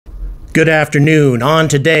Good afternoon. On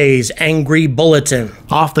today's Angry Bulletin.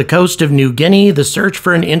 Off the coast of New Guinea, the search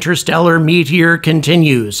for an interstellar meteor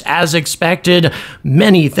continues. As expected,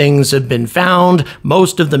 many things have been found,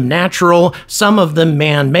 most of them natural, some of them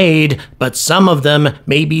man-made, but some of them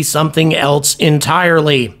may be something else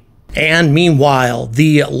entirely. And meanwhile,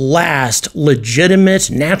 the last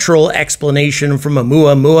legitimate natural explanation from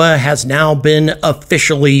Oumuamua has now been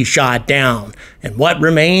officially shot down. And what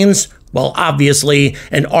remains? Well, obviously,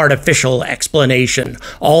 an artificial explanation.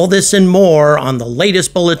 All this and more on the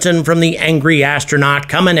latest bulletin from the Angry Astronaut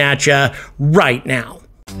coming at you right now.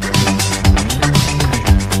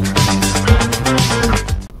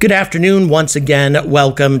 Good afternoon once again.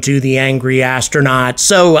 Welcome to the Angry Astronaut.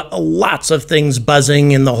 So, lots of things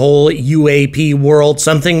buzzing in the whole UAP world,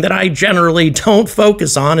 something that I generally don't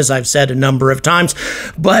focus on, as I've said a number of times,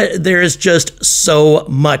 but there's just so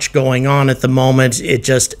much going on at the moment. It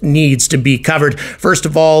just needs to be covered. First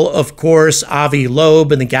of all, of course, Avi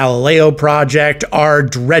Loeb and the Galileo Project are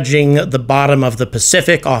dredging the bottom of the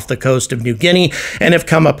Pacific off the coast of New Guinea and have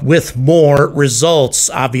come up with more results.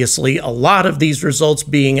 Obviously, a lot of these results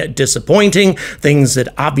being disappointing, things that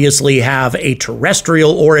obviously have a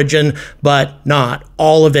terrestrial origin, but not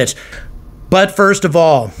all of it. But first of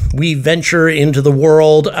all, we venture into the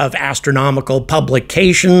world of astronomical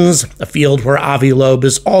publications, a field where Avi Loeb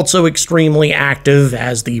is also extremely active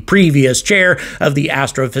as the previous chair of the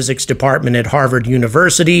astrophysics department at Harvard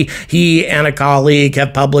University. He and a colleague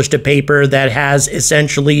have published a paper that has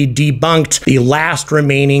essentially debunked the last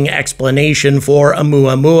remaining explanation for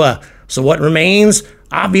Oumuamua. So what remains?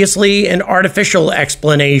 Obviously, an artificial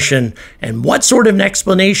explanation. And what sort of an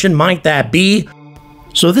explanation might that be?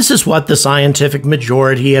 So this is what the scientific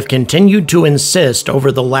majority have continued to insist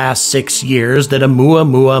over the last 6 years that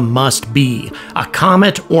Oumuamua must be. A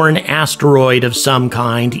comet or an asteroid of some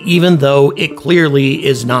kind, even though it clearly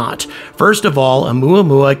is not. First of all,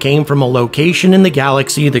 Oumuamua came from a location in the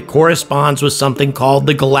galaxy that corresponds with something called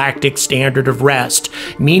the galactic standard of rest,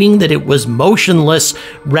 meaning that it was motionless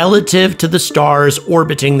relative to the stars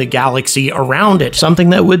orbiting the galaxy around it, something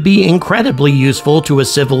that would be incredibly useful to a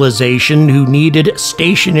civilization who needed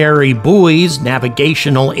stationary buoys,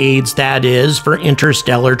 navigational aids that is, for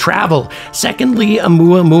interstellar travel. Secondly,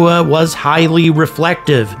 Oumuamua was highly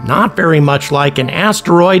reflective, not very much like an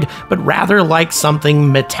asteroid, but rather like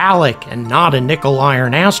something metallic and not a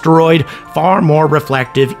nickel-iron asteroid, far more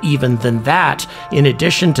reflective even than that. In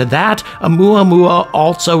addition to that, Oumuamua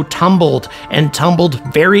also tumbled, and tumbled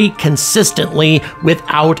very consistently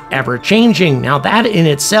without ever changing. Now that in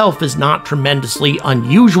itself is not tremendously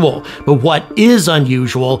unusual, but what is unusual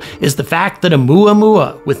is the fact that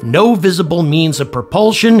Oumuamua, with no visible means of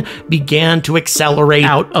propulsion, began to accelerate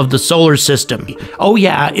out of the solar system. Oh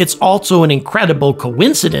yeah, it's also an incredible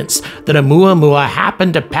coincidence that Oumuamua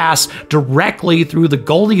happened to pass directly through the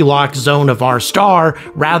Goldilocks zone of our star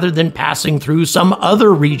rather than passing through some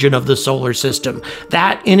other region of the solar system.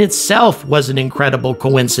 That in itself was an incredible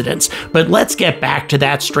coincidence. But let's get back to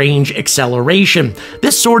that strange acceleration.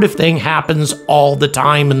 This sort of thing happens all the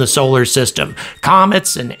time in the solar system.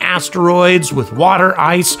 Comets and asteroids with water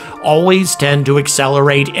ice always tend to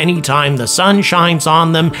accelerate anytime the sun shines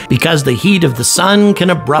on them because the heat of the sun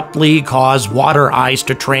can abruptly cause water ice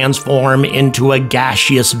to transform into a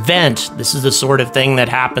gaseous vent. This is the sort of thing that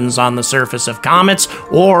happens on the surface of comets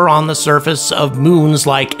or on the surface of moons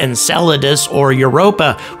like Enceladus or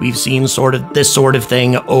Europa. We've seen this sort of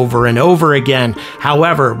thing over and over again.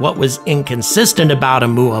 However, what was inconsistent about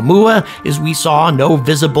Oumuamua is we saw no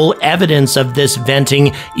visible evidence of this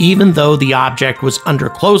venting, even though the object was under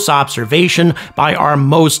close observation by our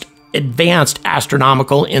most advanced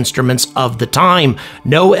astronomical instruments of the time.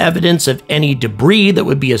 No evidence of any debris that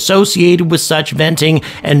would be associated with such venting,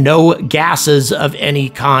 and no gases of any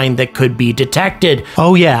kind that could be detected.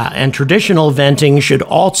 Oh yeah, and traditional venting should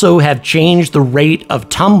also have changed the rate of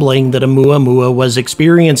tumbling that Oumuamua was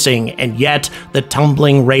experiencing, and yet the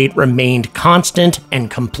tumbling rate remained constant and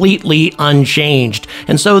completely unchanged.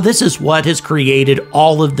 And so this is what has created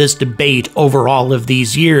all of this debate over all of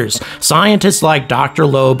these years. Scientists like Dr.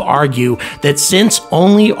 Loeb argue that since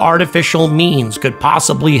only artificial means could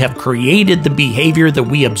possibly have created the behavior that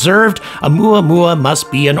we observed, Oumuamua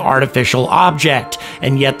must be an artificial object.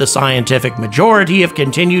 and yet the scientific majority have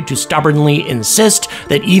continued to stubbornly insist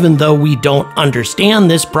that even though we don't understand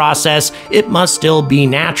this process, it must still be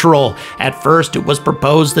natural. At first, it was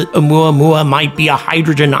proposed that Oumuamua might be a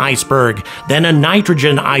hydrogen iceberg, then a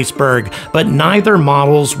nitrogen iceberg, but neither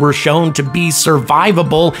models were shown to be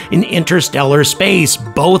survivable in interstellar space.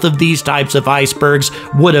 Both of these types of icebergs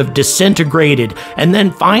would have disintegrated, and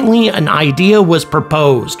then finally an idea was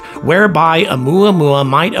proposed whereby Oumuamua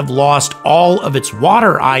might have lost all of its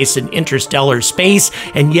water ice in interstellar space,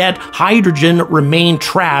 and yet hydrogen remained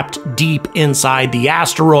trapped deep inside the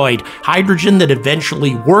asteroid. Hydrogen that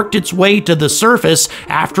eventually worked its way to the surface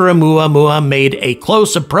after Oumuamua made a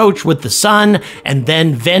close approach with the sun and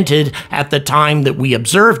then vented at the time that we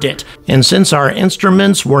observed it. And since our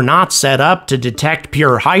instruments were not set up to detect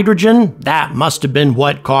pure hydrogen, that must have been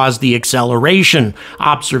what caused the acceleration.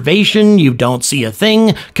 Observation, you don't see a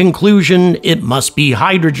thing. Conclusion, it must be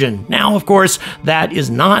hydrogen. Now, of course, that is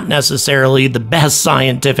not necessarily the best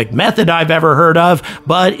scientific method I've ever heard of,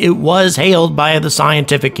 but it was hailed by the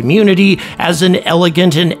scientific community as an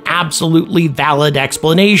elegant and absolutely valid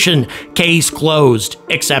explanation. Case closed.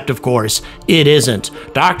 Except, of course, it isn't.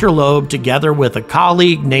 Dr. Loeb, together with a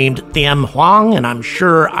colleague named Thiam Huang, and I'm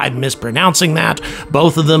sure I'm mispronouncing that,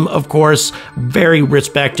 both of them, of course, very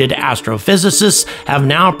respected astrophysicists, have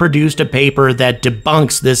now produced a paper that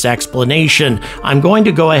debunks this explanation. I'm going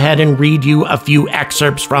to go ahead and read you a few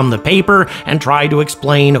excerpts from the paper and try to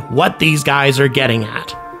explain what these guys are getting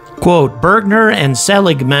at. Quote, Bergner and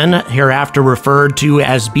Seligman, hereafter referred to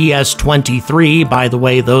as BS-23, by the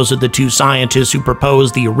way, those are the two scientists who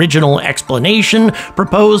proposed the original explanation,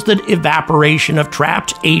 proposed that evaporation of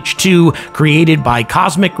trapped H2 created by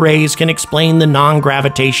cosmic rays can explain the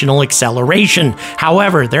non-gravitational acceleration.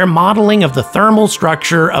 However, their modeling of the thermal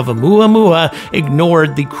structure of Oumuamua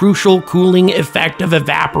ignored the crucial cooling effect of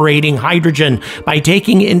evaporating hydrogen. By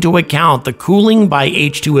taking into account the cooling by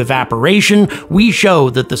H2 evaporation, we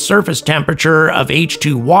show that the surface temperature of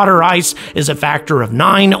H2 water ice is a factor of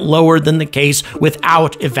 9 lower than the case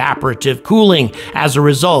without evaporative cooling. As a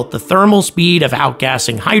result, the thermal speed of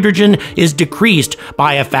outgassing hydrogen is decreased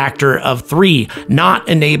by a factor of 3, not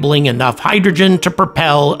enabling enough hydrogen to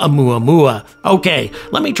propel Oumuamua. Okay,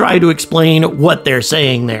 let me try to explain what they're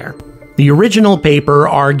saying there. The original paper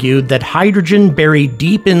argued that hydrogen buried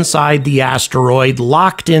deep inside the asteroid,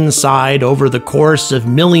 locked inside over the course of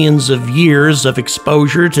millions of years of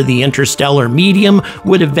exposure to the interstellar medium,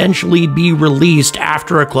 would eventually be released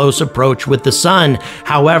after a close approach with the sun.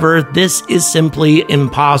 However, this is simply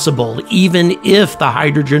impossible. Even if the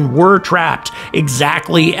hydrogen were trapped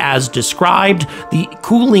exactly as described, the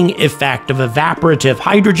cooling effect of evaporative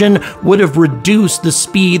hydrogen would have reduced the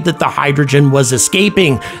speed that the hydrogen was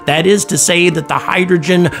escaping. That is to say that the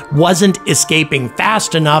hydrogen wasn't escaping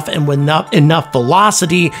fast enough and with enough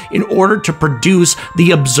velocity in order to produce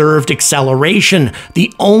the observed acceleration.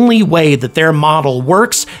 The only way that their model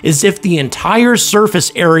works is if the entire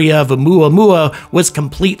surface area of Oumuamua was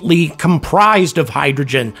completely comprised of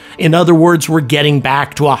hydrogen. In other words, we're getting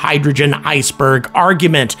back to a hydrogen iceberg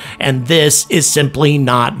argument, and this is simply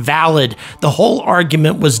not valid. The whole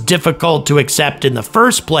argument was difficult to accept in the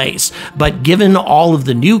first place, but given all of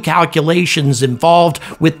the new calculations involved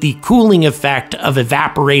with the cooling effect of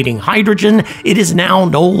evaporating hydrogen, it is now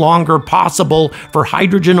no longer possible for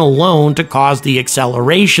hydrogen alone to cause the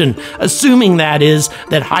acceleration, assuming that is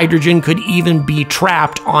that hydrogen could even be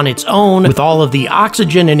trapped on its own, with all of the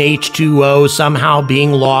oxygen in H2O somehow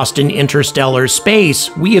being lost in interstellar space.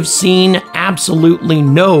 We have seen absolutely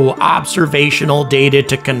no observational data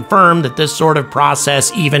to confirm that this sort of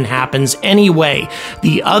process even happens anyway.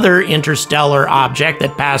 The other interstellar object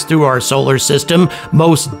that passed through our solar system,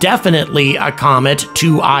 most definitely a comet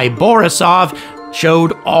 2I Borisov,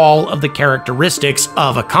 showed all of the characteristics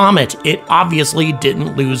of a comet. It obviously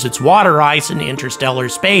didn't lose its water ice in interstellar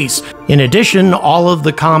space. In addition, all of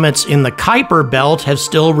the comets in the Kuiper belt have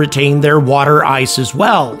still retained their water ice as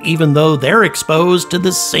well, even though they're exposed to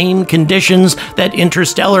the same conditions that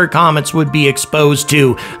interstellar comets would be exposed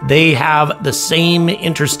to. They have the same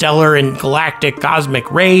interstellar and galactic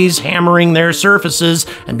cosmic rays hammering their surfaces,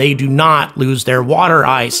 and they do not lose their water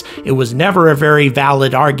ice. It was never a very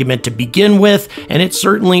valid argument to begin with, and it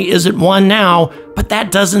certainly isn't one now, but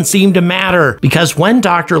that doesn't seem to matter, because when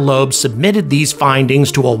Dr. Loeb submitted these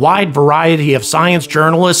findings to a wide variety of science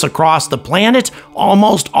journalists across the planet,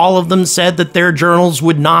 almost all of them said that their journals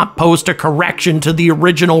would not post a correction to the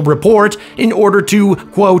original report in order to,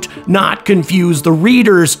 quote, not confuse the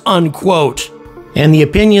readers, unquote. And the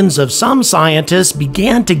opinions of some scientists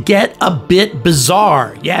began to get a bit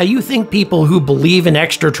bizarre. Yeah, you think people who believe in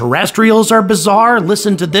extraterrestrials are bizarre?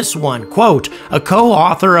 Listen to this one. Quote, a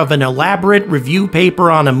co-author of an elaborate review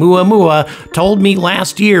paper on Oumuamua told me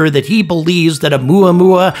last year that he believes that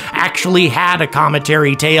Oumuamua actually had a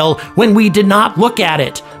cometary tail when we did not look at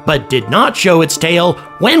it, but did not show its tail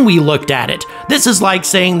when we looked at it. This is like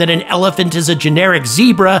saying that an elephant is a generic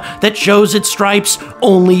zebra that shows its stripes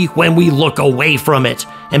only when we look away from it.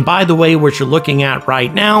 And by the way, what you're looking at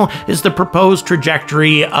right now is the proposed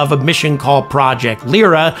trajectory of a mission called Project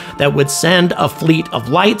Lyra that would send a fleet of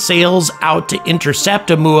light sails out to intercept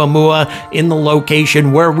Oumuamua in the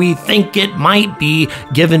location where we think it might be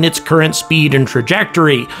given its current speed and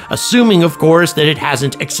trajectory, assuming of course that it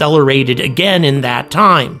hasn't accelerated again in that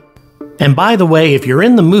time. And by the way, if you're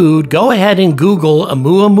in the mood, go ahead and Google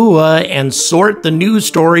Oumuamua and sort the news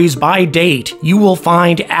stories by date. You will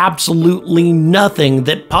find absolutely nothing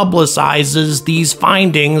that publicizes these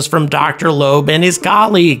findings from Dr. Loeb and his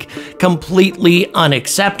colleague. Completely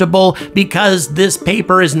unacceptable because this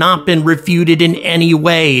paper has not been refuted in any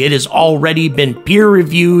way. It has already been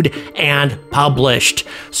peer-reviewed and published.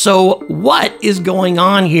 So what is going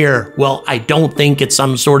on here? Well, I don't think it's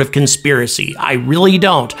some sort of conspiracy. I really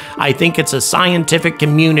don't. I think it's a scientific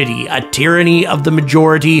community, a tyranny of the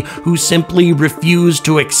majority who simply refuse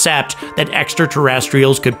to accept that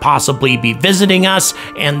extraterrestrials could possibly be visiting us,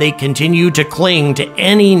 and they continue to cling to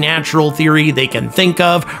any natural theory they can think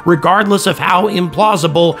of, regardless of how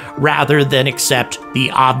implausible, rather than accept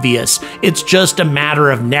the obvious. It's just a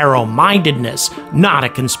matter of narrow-mindedness, not a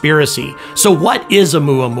conspiracy. So what is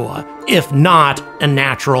Oumuamua, if not a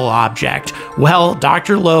natural object? Well,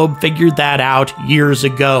 Dr. Loeb figured that out years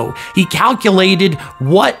ago. He calculated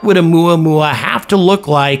what would Oumuamua have to look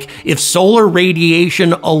like if solar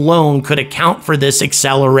radiation alone could account for this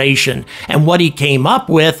acceleration. And what he came up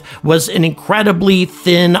with was an incredibly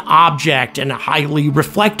thin object and a highly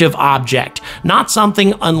reflective object. Not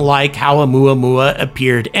something unlike how Oumuamua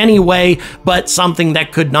appeared anyway, but something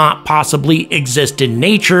that could not possibly exist in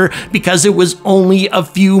nature because it was only a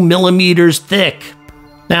few millimeters thick.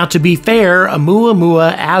 Now, to be fair,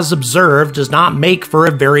 Oumuamua, as observed, does not make for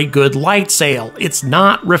a very good light sail. It's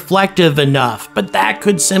not reflective enough, but that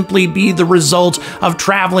could simply be the result of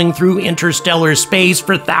traveling through interstellar space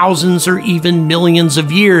for thousands or even millions of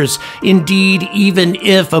years. Indeed, even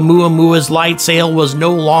if Oumuamua's light sail was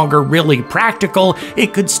no longer really practical,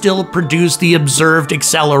 it could still produce the observed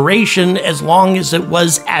acceleration as long as it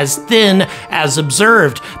was as thin as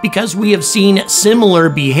observed, because we have seen similar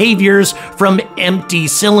behaviors from empty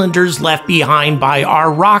cylinders left behind by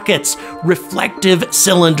our rockets. Reflective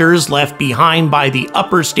cylinders left behind by the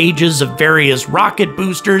upper stages of various rocket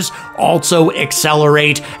boosters also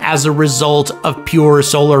accelerate as a result of pure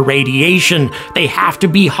solar radiation. They have to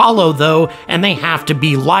be hollow though, and they have to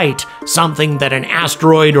be light, something that an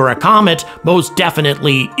asteroid or a comet most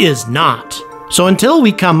definitely is not. So until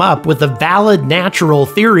we come up with a valid natural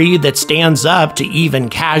theory that stands up to even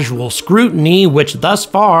casual scrutiny, which thus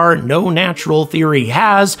far no natural theory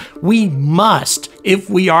has, we must, if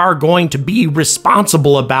we are going to be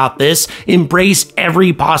responsible about this, embrace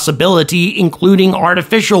every possibility, including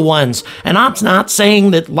artificial ones. And I'm not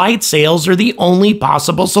saying that light sails are the only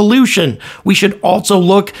possible solution. We should also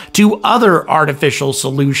look to other artificial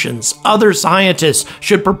solutions. Other scientists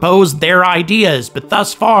should propose their ideas, but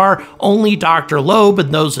thus far, only Dr. Loeb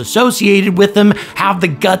and those associated with him have the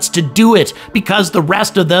guts to do it, because the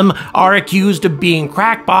rest of them are accused of being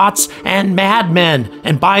crackpots and madmen.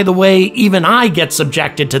 And by the way, even I get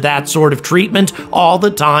subjected to that sort of treatment all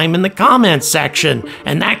the time in the comments section,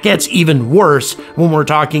 and that gets even worse when we're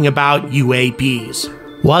talking about UAPs.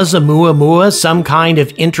 Was Oumuamua some kind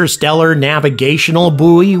of interstellar navigational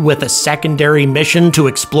buoy with a secondary mission to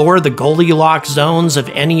explore the Goldilocks zones of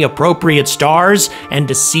any appropriate stars and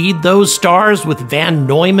to seed those stars with Van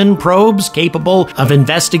Neumann probes capable of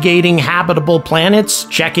investigating habitable planets,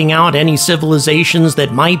 checking out any civilizations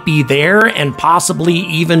that might be there, and possibly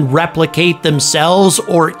even replicate themselves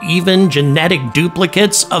or even genetic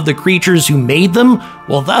duplicates of the creatures who made them?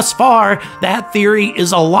 Well, thus far, that theory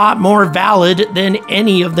is a lot more valid than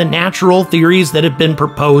any of the natural theories that have been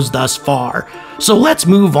proposed thus far. So let's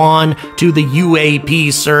move on to the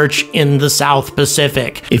UAP search in the South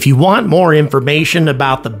Pacific. If you want more information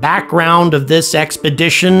about the background of this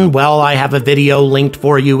expedition, well, I have a video linked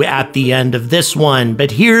for you at the end of this one. But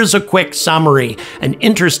here's a quick summary. An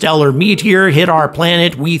interstellar meteor hit our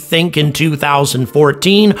planet, we think, in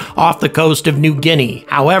 2014 off the coast of New Guinea.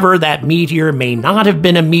 However, that meteor may not have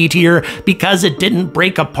been a meteor because it didn't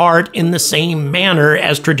break apart in the same manner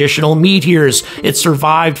as traditional meteors. It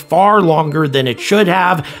survived far longer than it should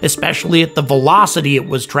have, especially at the velocity it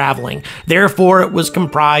was traveling. Therefore, it was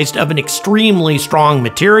comprised of an extremely strong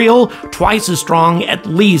material, twice as strong at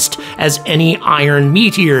least as any iron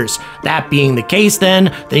meteors. That being the case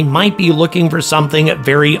then, they might be looking for something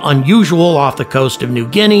very unusual off the coast of New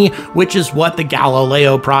Guinea, which is what the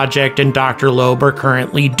Galileo Project and Dr. Loeb are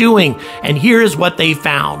currently doing. And here's what they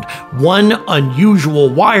found. One unusual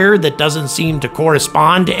wire that doesn't seem to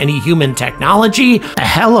correspond to any human technology, a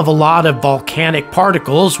hell of a lot of volcanic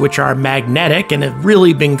particles which are magnetic and have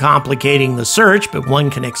really been complicating the search, but one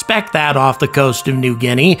can expect that off the coast of New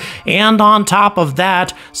Guinea. And on top of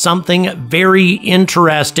that, something very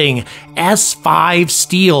interesting. S5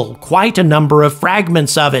 steel, quite a number of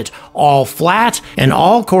fragments of it, all flat and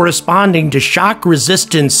all corresponding to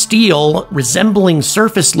shock-resistant steel, resembling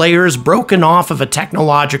surface layers broken off of a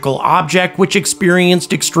technological object which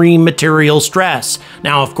experienced extreme material stress.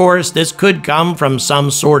 Now, of course, this could come from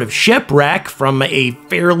some sort of shipwreck, from a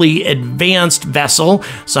fairly advanced vessel,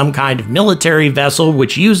 some kind of military vessel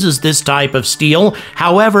which uses this type of steel.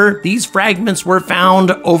 However, these fragments were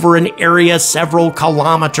found over an area several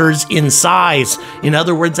kilometers in size. In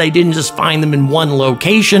other words, I didn't just find them in one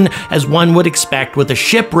location as one would expect with a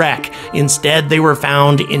shipwreck. Instead, they were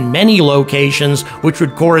found in many locations, which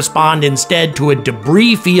would correspond instead to a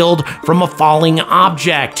debris field from a falling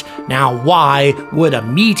object. Now, why would a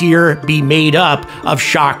meteor be made up of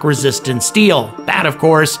shock-resistant steel? That, of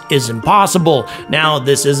course, is impossible. Now,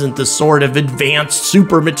 this isn't the sort of advanced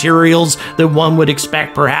super materials that one would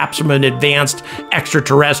expect perhaps from an advanced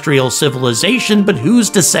extraterrestrial civilization, but who's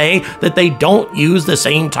to say that they don't use the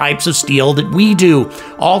same types of steel that we do?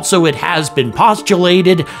 Also, it has been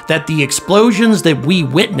postulated that the explosions that we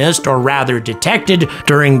witnessed, or rather detected,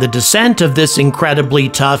 during the descent of this incredibly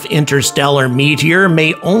tough interstellar meteor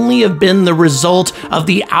may only have been the result of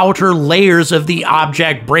the outer layers of the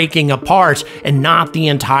object breaking apart and not the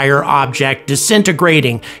entire object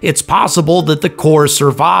disintegrating. It's possible that the core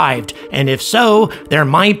survived, and if so, there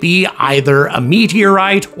might be either a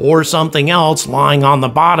meteorite or something else lying on the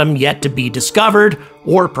bottom yet to be discovered,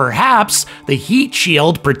 or perhaps the heat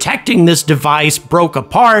shield protecting this device broke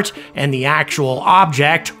apart and the actual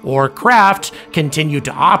object or craft continued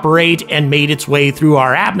to operate and made its way through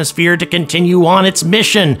our atmosphere to continue on its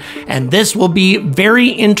mission. And this will be very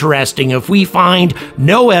interesting if we find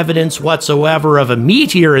no evidence whatsoever of a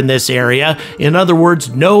meteor in this area. In other words,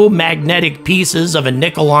 no magnetic pieces of a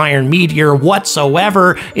nickel-iron meteor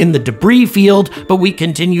whatsoever in the debris field, but we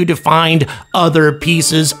continue to find other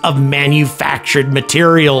pieces of manufactured materials.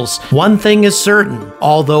 One thing is certain,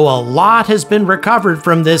 although a lot has been recovered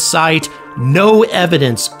from this site, no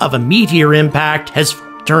evidence of a meteor impact has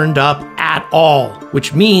turned up at all,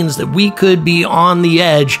 which means that we could be on the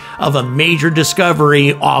edge of a major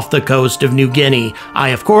discovery off the coast of New Guinea. I,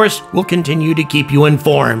 of course, will continue to keep you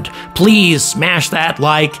informed. Please smash that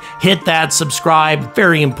like, hit that subscribe,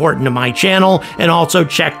 very important to my channel, and also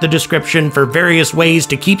check the description for various ways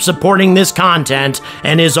to keep supporting this content.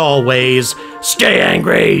 And as always, stay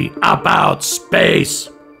angry about space.